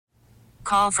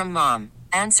Call from mom.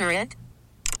 Answer it.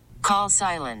 Call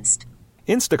silenced.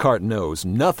 Instacart knows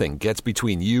nothing gets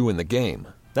between you and the game.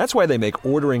 That's why they make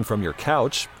ordering from your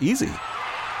couch easy.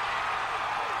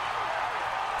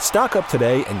 Stock up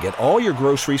today and get all your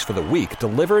groceries for the week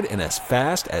delivered in as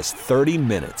fast as 30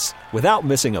 minutes without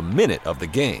missing a minute of the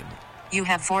game. You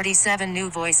have 47 new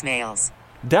voicemails.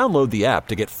 Download the app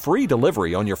to get free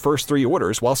delivery on your first 3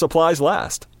 orders while supplies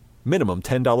last. Minimum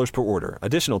 $10 per order.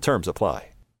 Additional terms apply.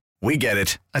 We get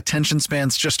it. Attention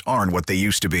spans just aren't what they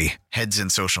used to be. Heads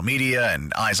in social media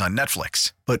and eyes on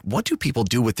Netflix. But what do people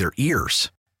do with their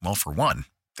ears? Well, for one,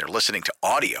 they're listening to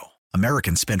audio.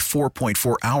 Americans spend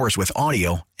 4.4 hours with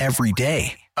audio every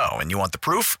day. Oh, and you want the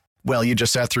proof? Well, you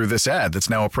just sat through this ad that's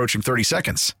now approaching 30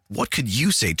 seconds. What could you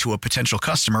say to a potential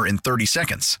customer in 30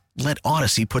 seconds? Let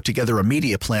Odyssey put together a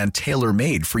media plan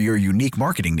tailor-made for your unique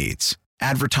marketing needs.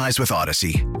 Advertise with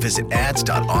Odyssey. Visit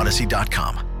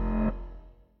ads.odyssey.com.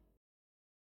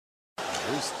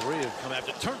 Those 3 have come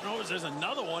after turnovers. There's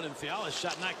another one, and Fiala's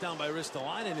shot knocked down by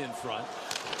Ristolainen in front.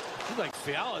 Seems like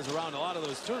Fiala's around a lot of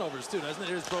those turnovers, too, doesn't it?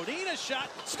 Here's Brodina's shot.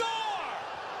 Score!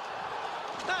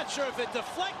 Not sure if it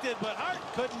deflected, but Hart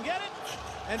couldn't get it.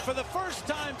 And for the first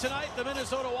time tonight, the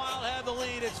Minnesota Wild have the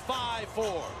lead. It's 5-4.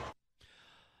 All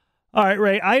right,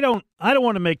 Ray, I don't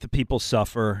want to make the people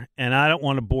suffer, and I don't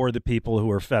want to bore the people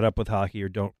who are fed up with hockey or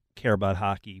don't care about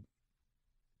hockey.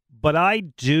 But I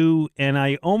do, and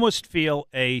I almost feel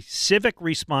a civic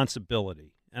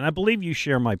responsibility, and I believe you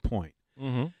share my point,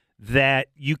 that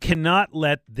you cannot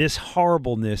let this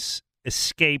horribleness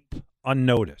escape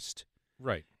unnoticed.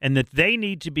 Right. And that they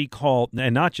need to be called,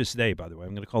 and not just they, by the way,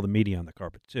 I'm going to call the media on the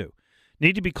carpet too,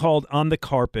 need to be called on the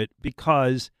carpet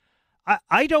because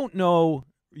I don't know,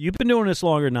 you've been doing this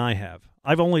longer than I have.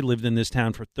 I've only lived in this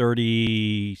town for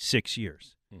 36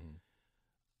 years.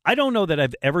 I don't know that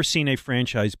I've ever seen a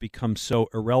franchise become so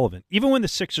irrelevant. Even when the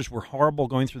Sixers were horrible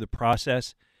going through the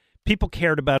process, people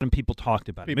cared about it and people talked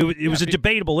about it. It was a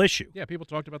debatable issue. Yeah, people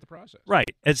talked about the process.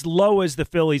 Right. As low as the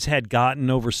Phillies had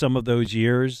gotten over some of those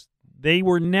years, they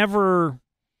were never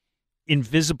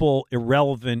invisible,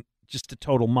 irrelevant, just a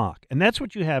total mock. And that's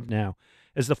what you have now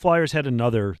as the Flyers had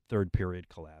another third period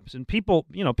collapse. And people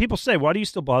say, why do you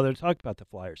still bother to talk about the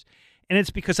Flyers? And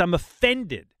it's because I'm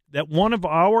offended that one of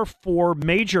our 4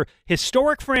 major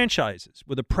historic franchises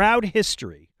with a proud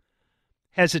history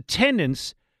has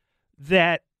attendance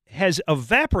that has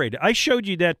evaporated. I showed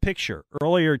you that picture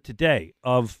earlier today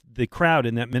of the crowd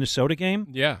in that Minnesota game.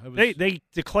 Yeah. They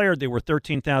declared there were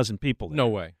 13,000 people there. No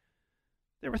way.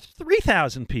 There were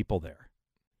 3,000 people there.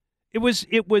 It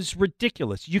was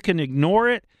ridiculous. You can ignore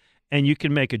it, and you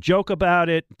can make a joke about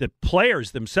it. The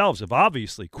players themselves have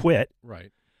obviously quit.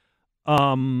 Right.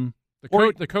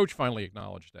 The coach finally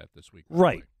acknowledged that this week.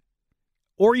 Right.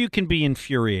 Or you can be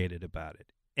infuriated about it.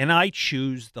 And I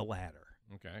choose the latter.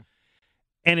 Okay.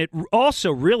 And it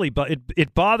also really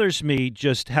it bothers me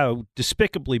just how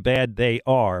despicably bad they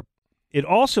are. It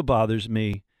also bothers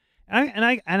me, and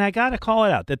I got to call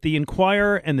it out, that the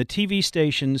Inquirer and the TV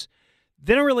stations,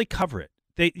 they don't really cover it.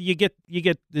 You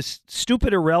get this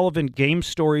stupid, irrelevant game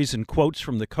stories and quotes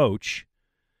from the coach.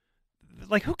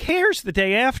 Like, who cares the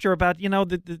day after about,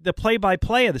 the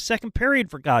play-by-play of the second period,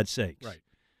 for God's sakes? Right.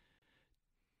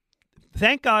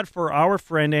 Thank God for our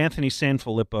friend Anthony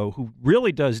Sanfilippo, who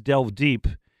really does delve deep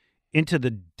into the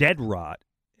dead rot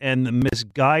and the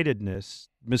misguided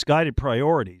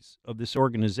priorities of this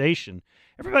organization.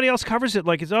 Everybody else covers it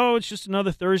like it's just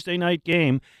another Thursday night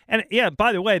game. And, yeah,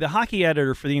 by the way, the hockey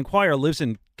editor for the Inquirer lives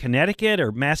in Connecticut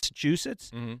or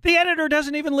Massachusetts. Mm-hmm. The editor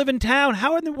doesn't even live in town.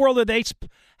 How in the world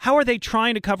how are they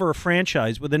trying to cover a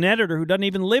franchise with an editor who doesn't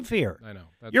even live here? I know.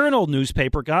 You're an old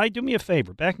newspaper guy. Do me a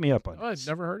favor. Back me up on this. I've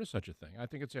never heard of such a thing. I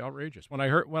think it's outrageous. When I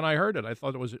heard it, I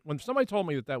thought it was when somebody told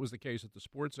me that was the case, that the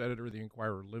sports editor of the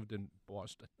Inquirer lived in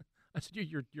Boston. I said,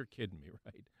 "You're kidding me,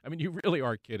 right? I mean, you really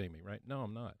are kidding me, right?" No,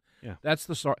 I'm not. Yeah,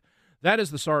 that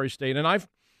is the sorry state, and I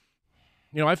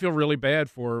feel really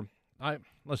bad for. I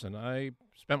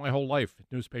spent my whole life at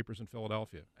newspapers in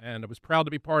Philadelphia, and I was proud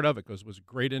to be part of it because it was a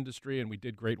great industry and we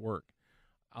did great work.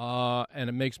 And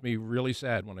it makes me really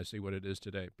sad when I see what it is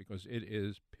today because it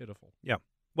is pitiful. Yeah.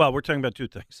 Well, we're talking about two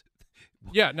things.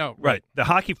 Yeah, no. Right. The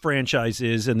hockey franchise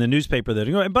is, and the newspaper that.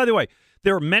 And by the way,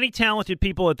 there are many talented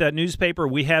people at that newspaper.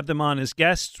 We have them on as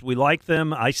guests. We like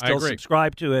them. I still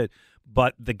subscribe to it.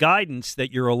 But the guidance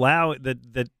that you're allowed,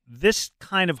 that this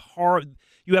kind of horror,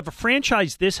 you have a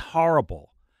franchise this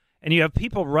horrible, and you have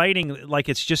people writing like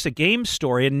it's just a game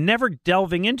story and never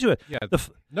delving into it. Yeah,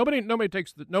 nobody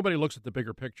looks at the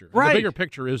bigger picture. Right. The bigger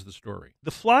picture is the story.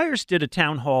 The Flyers did a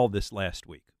town hall this last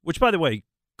week, which, by the way,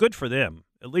 good for them.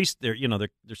 At least they're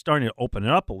starting to open it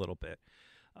up a little bit.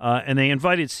 And they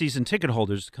invited season ticket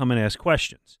holders to come and ask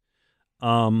questions.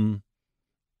 None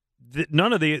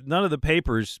of the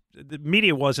papers, the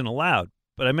media wasn't allowed.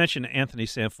 But I mentioned Anthony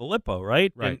Sanfilippo,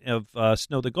 right? Right. Of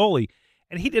Snow the goalie.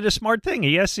 And he did a smart thing.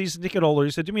 He asked season ticket holders,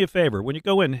 he said, do me a favor. When you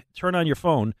go in, turn on your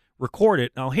phone, record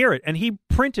it, and I'll hear it. And he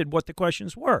printed what the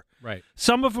questions were. Right.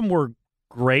 Some of them were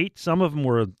great. Some of them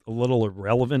were a little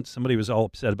irrelevant. Somebody was all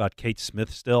upset about Kate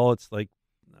Smith still. It's like,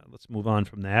 let's move on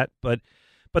from that. But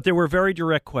there were very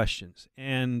direct questions.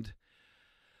 And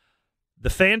the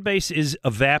fan base is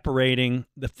evaporating.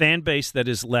 The fan base that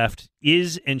is left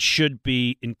is and should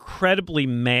be incredibly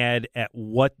mad at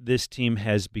what this team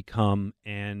has become,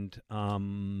 and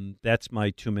that's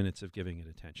my 2 minutes of giving it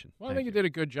attention. Well, I think you did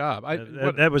a good job.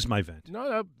 That was my vent.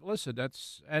 No, listen,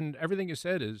 and everything you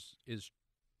said is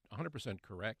 100%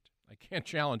 correct. I can't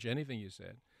challenge anything you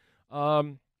said.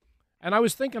 And I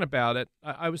was thinking about it.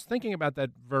 I was thinking about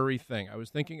that very thing. I was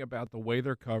thinking about the way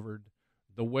they're covered,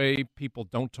 the way people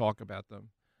don't talk about them.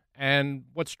 And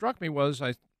what struck me was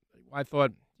I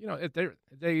thought,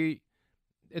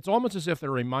 it's almost as if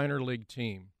they're a minor league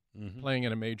team playing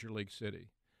in a major league city.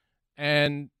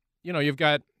 And, you've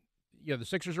got, the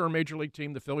Sixers are a major league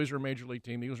team, the Phillies are a major league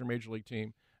team, the Eagles are a major league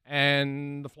team,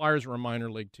 and the Flyers are a minor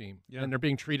league team. Yeah. And they're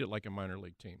being treated like a minor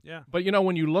league team. Yeah. But,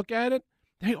 when you look at it,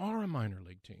 they are a minor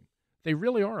league team. They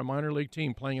really are a minor league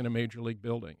team playing in a major league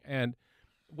building. And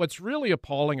what's really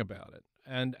appalling about it,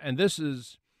 and this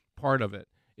is part of it,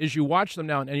 is you watch them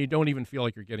now and you don't even feel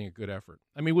like you're getting a good effort.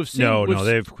 I mean,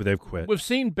 they've quit. We've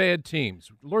seen bad teams.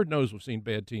 Lord knows we've seen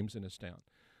bad teams in this town.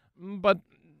 But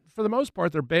for the most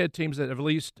part, they're bad teams that at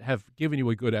least have given you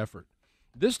a good effort.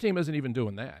 This team isn't even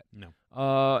doing that. No.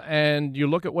 And you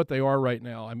look at what they are right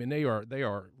now. I mean, they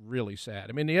are really sad.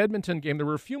 I mean, the Edmonton game, there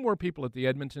were a few more people at the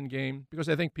Edmonton game because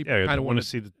I think people kind of want to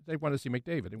see they want to see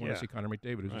McDavid. They want to see Connor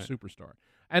McDavid, who's a superstar.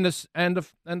 And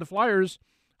the Flyers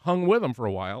hung with him for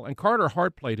a while, and Carter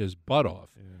Hart played his butt off.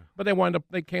 Yeah. But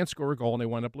they can't score a goal, and they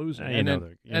wind up losing.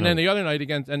 And then the other night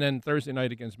Thursday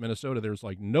night against Minnesota, there's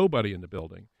like nobody in the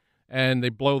building. And they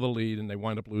blow the lead, and they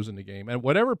wind up losing the game. And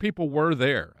whatever people were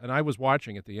there, and I was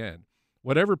watching at the end,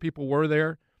 whatever people were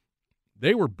there,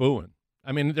 they were booing.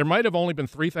 I mean, there might have only been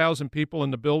 3,000 people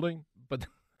in the building, but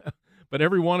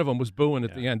every one of them was booing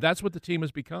at the end. That's what the team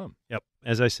has become. Yep.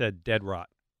 As I said, dead rot.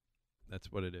 That's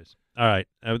what it is. All right.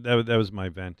 That was my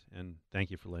vent, and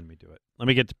thank you for letting me do it. Let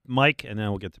me get to Mike, and then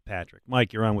we'll get to Patrick.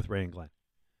 Mike, you're on with Ray and Glenn.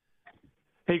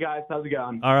 Hey, guys. How's it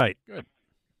going? All right. Good.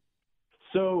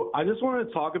 So I just wanted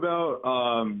to talk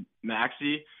about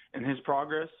Maxey and his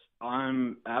progress.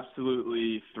 I'm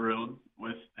absolutely thrilled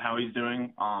with how he's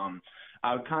doing.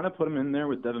 I would kind of put him in there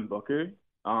with Devin Booker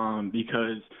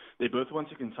because they both went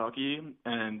to Kentucky,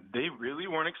 and they really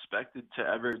weren't expected to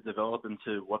ever develop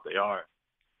into what they are.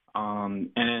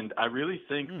 And I really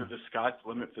think that the sky's the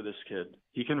limit for this kid.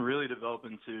 He can really develop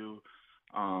into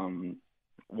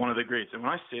one of the greats. And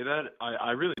when I say that,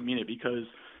 I really mean it because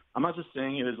I'm not just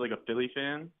saying it as like a Philly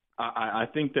fan. I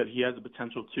think that he has the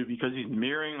potential too because he's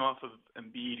mirroring off of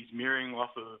Embiid. He's mirroring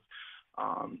off of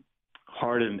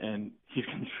Harden, and he's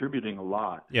contributing a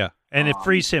lot. Yeah, and it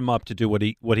frees him up to do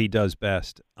what he does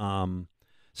best.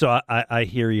 So I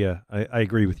hear you. I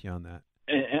agree with you on that.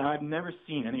 And I've never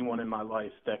seen anyone in my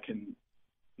life that can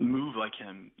move like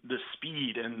him. The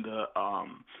speed and the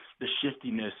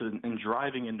shiftiness and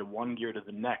driving into one gear to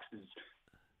the next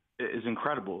is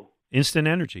incredible. Instant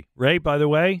energy. Ray, by the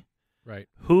way, right?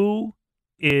 Who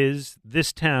is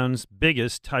this town's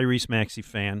biggest Tyrese Maxey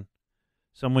fan?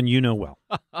 Someone you know well.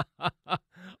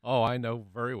 Oh, I know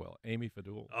very well. Amy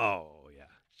Fadul. Oh, yeah.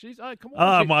 She's come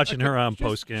on. I'm watching her on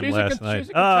postgame last night.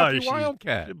 She's a Kentucky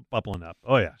Wildcat. She's bubbling up.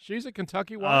 Oh, yeah. She's a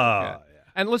Kentucky Wildcat. Oh, yeah.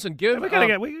 And listen, we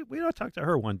gotta talk to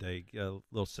her one day.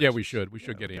 Little Sixers. Yeah, we should. We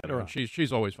should get Amy.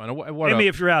 She's always fun. Amy,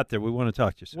 if you're out there, we want to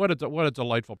talk to you. What a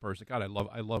delightful person. God,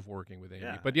 I love working with Amy.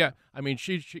 Yeah. But yeah, I mean,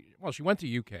 she went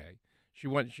to UK. She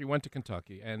went to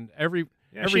Kentucky, and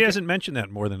she hasn't mentioned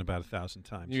that more than about 1,000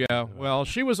 times. Yeah, well,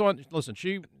 she was on. Listen,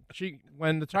 she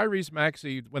when the Tyrese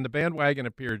Maxey, when the bandwagon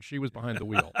appeared, she was behind the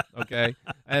wheel. Okay,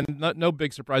 and no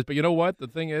big surprise. But you know what? The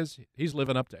thing is, he's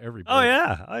living up to everybody. Oh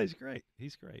yeah, he's great.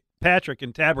 He's great. Patrick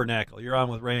in Tabernacle, you're on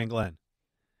with Ray and Glenn.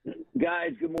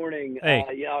 Guys, good morning. Hey.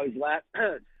 I was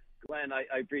Glenn, I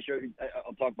appreciate it.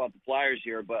 I'll talk about the Flyers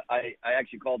here, but I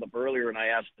actually called up earlier and I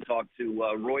asked to talk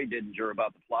to Roy Didinger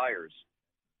about the Flyers.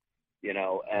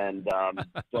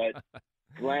 But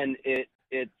Glenn,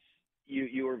 it's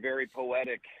you were very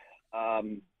poetic.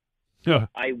 Yeah.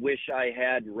 I wish I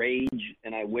had rage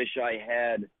and I wish I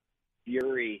had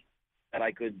fury that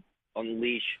I could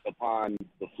unleash upon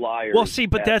the Flyers. Well, see,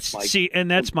 but that's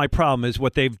my problem is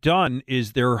what they've done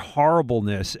is their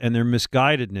horribleness and their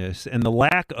misguidedness and the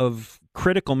lack of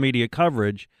critical media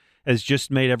coverage has just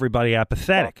made everybody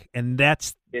apathetic, and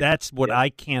that's what I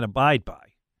can't abide by.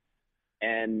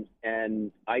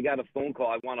 And I got a phone call.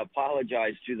 I want to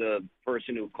apologize to the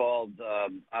person who called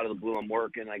out of the blue. I'm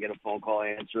working. I get a phone call. I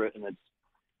answer it, and it's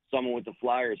someone with the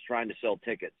Flyers trying to sell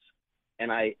tickets.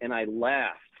 And I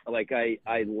laughed. Like I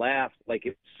laughed like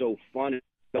it's so funny. I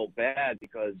felt bad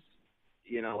because,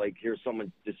 like here's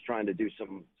someone just trying to do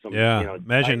some. Yeah.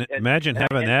 Imagine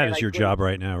having that as your job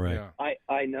right now, right? Yeah.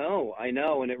 I know,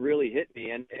 and it really hit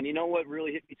me. And you know what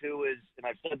really hit me too is, and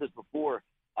I've said this before,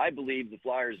 I believe the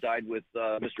Flyers died with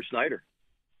Mr. Snyder,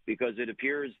 because it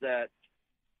appears that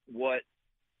what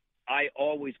I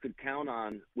always could count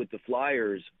on with the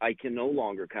Flyers, I can no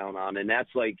longer count on. And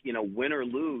that's like, win or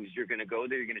lose, you're going to go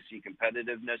there. You're going to see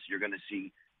competitiveness. You're going to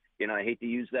see, I hate to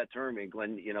use that term,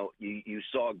 Glenn, you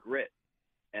saw grit.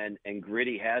 And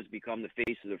Gritty has become the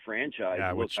face of the franchise.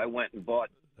 Yeah, Look, I went and bought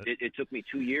it took me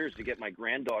 2 years to get my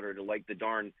granddaughter to like the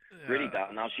darn Gritty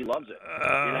dot. Now she loves it. You know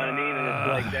what I mean? And it's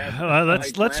like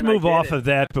that. Let's move off of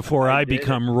that before I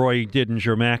become Roy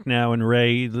Didinger Mac now. And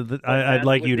Ray, I'd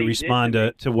like you to respond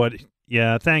to what.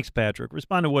 Yeah, thanks, Patrick.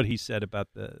 Respond to what he said about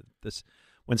this.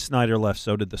 When Snyder left,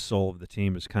 so did the soul of the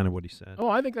team. Is kind of what he said. Oh,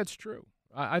 I think that's true.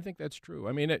 I think that's true.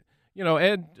 I mean, Ed, he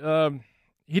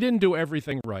didn't do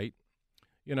everything right.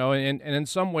 And in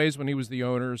some ways, when he was the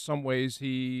owner, some ways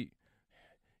he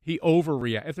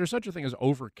overreacted. If there's such a thing as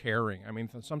over-caring, I mean,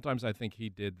 sometimes I think he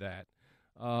did that.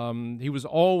 He was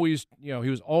always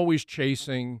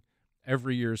chasing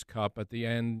every year's cup at the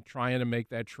end, trying to make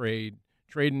that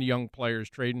trading young players,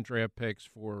 trading draft picks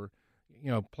for,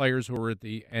 players who were at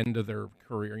the end of their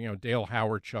career, Dale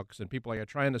Hawerchucks and people like that,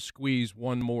 trying to squeeze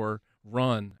one more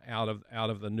run out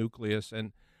of the nucleus.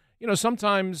 And,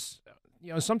 sometimes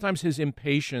his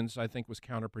impatience, I think, was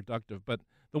counterproductive. But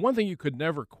the one thing you could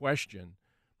never question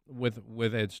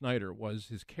with Ed Snyder was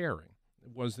his caring.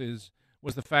 Was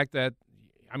the fact that,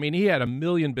 I mean, he had a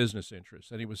million business interests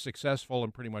and he was successful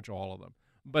in pretty much all of them.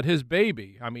 But his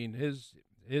baby, I mean, his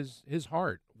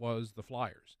heart was the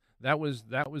Flyers. That was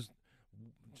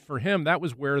for him. That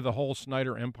was where the whole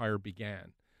Snyder empire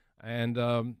began.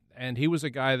 And he was a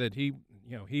guy that he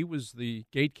was the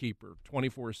gatekeeper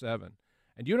 24/7.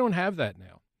 And you don't have that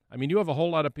now. I mean, you have a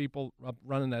whole lot of people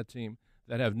running that team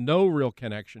that have no real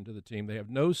connection to the team. They have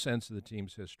no sense of the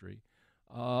team's history,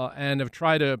 and have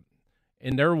tried to,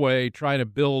 in their way, try to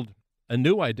build a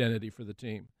new identity for the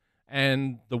team.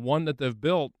 And the one that they've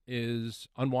built is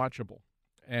unwatchable.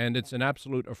 And it's an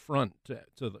absolute affront to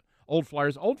the old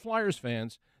Flyers. Old Flyers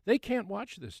fans, they can't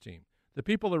watch this team. The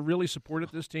people that really supported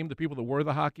this team, the people that were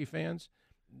the hockey fans,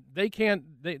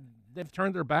 they've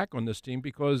turned their back on this team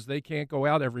because they can't go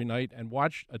out every night and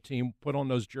watch a team put on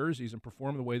those jerseys and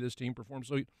perform the way this team performs.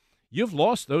 So you've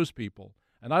lost those people,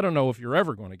 and I don't know if you're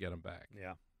ever going to get them back.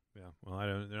 Yeah.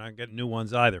 Well, they're not getting new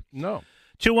ones either. No.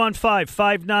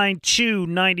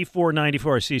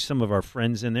 215-592-9494. I see some of our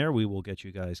friends in there. We will get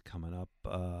you guys coming up.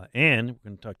 And we're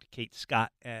going to talk to Kate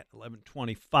Scott at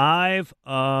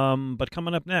 11:25. But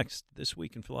coming up next, This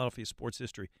Week in Philadelphia Sports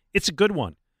History. It's a good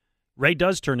one. Ray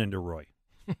does turn into Roy.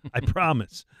 I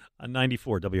promise. On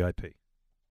 94 WIP.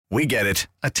 We get it.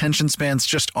 Attention spans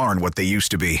just aren't what they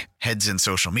used to be. Heads in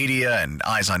social media and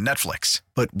eyes on Netflix.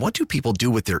 But what do people do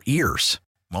with their ears?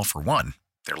 Well, for one,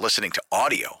 they're listening to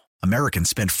audio. Americans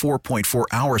spend 4.4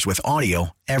 hours with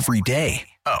audio every day.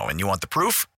 Oh, and you want the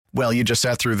proof? Well, you just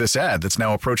sat through this ad that's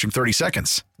now approaching 30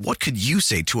 seconds. What could you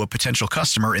say to a potential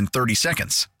customer in 30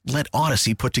 seconds? Let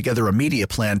Odyssey put together a media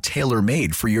plan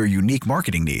tailor-made for your unique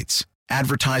marketing needs.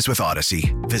 Advertise with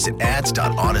Odyssey. Visit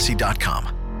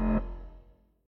ads.odyssey.com.